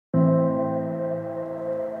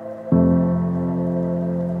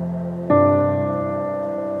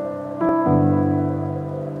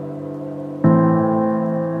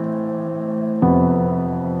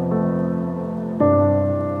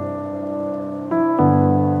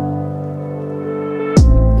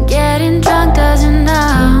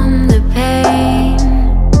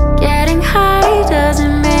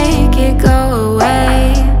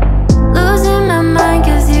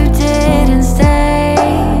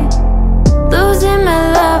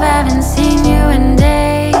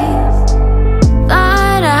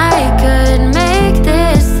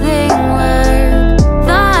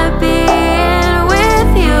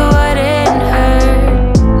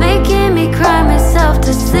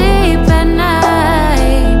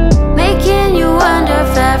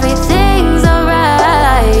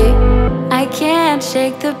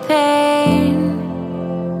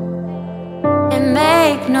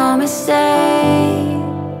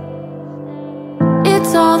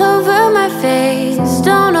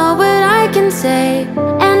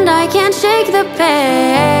shake the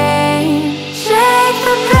pain. Shake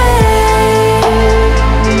the pain.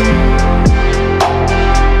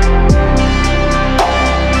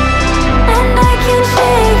 And I can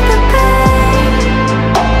shake the pain.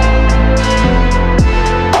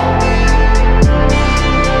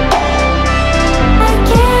 I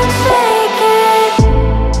can't shake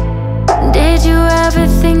it. Did you ever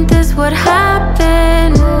think this would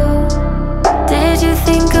happen? Did you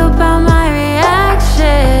think about my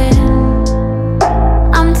reaction?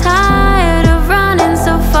 I'm tired of running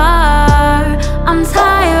so far. I'm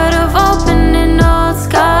tired of opening old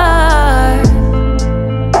scars.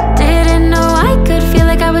 Didn't know I could feel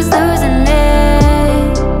like I was losing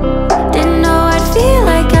it. Didn't know I'd feel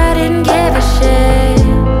like I didn't give a shit.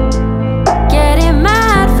 Getting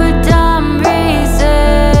mad for dumb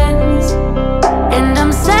reasons. And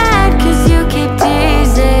I'm sad cause you keep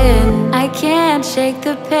teasing. I can't shake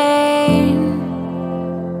the pain.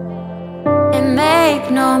 And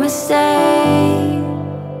make no mistake,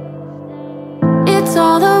 it's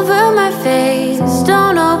all over my face.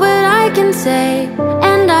 Don't know what I can say.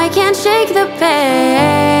 And I can't shake the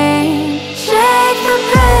pain. Shake the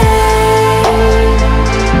pain.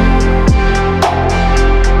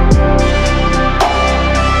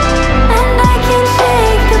 And I can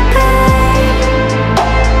shake the pain.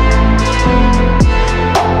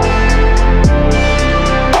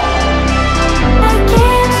 I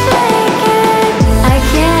can't shake it. I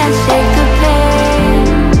can't shake the pain.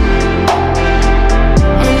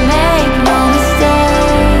 And make no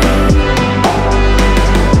mistake,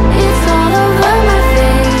 it's all over my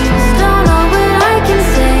face. Don't know what I can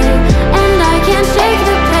say. And I can't shake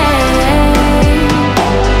the pain.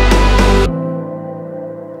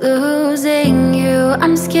 Losing you,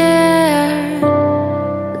 I'm scared.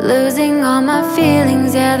 Losing all my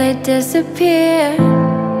feelings, yeah, they disappear.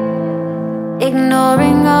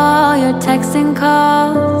 Ignoring all your texts and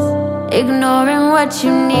calls. Ignoring what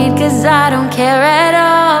you need, cause I don't care at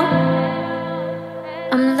all.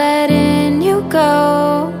 I'm letting you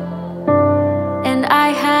go. And I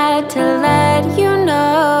had to let you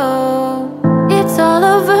know. It's all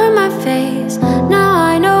over my face. Now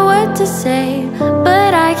I know what to say.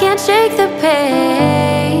 But I can't shake the pain.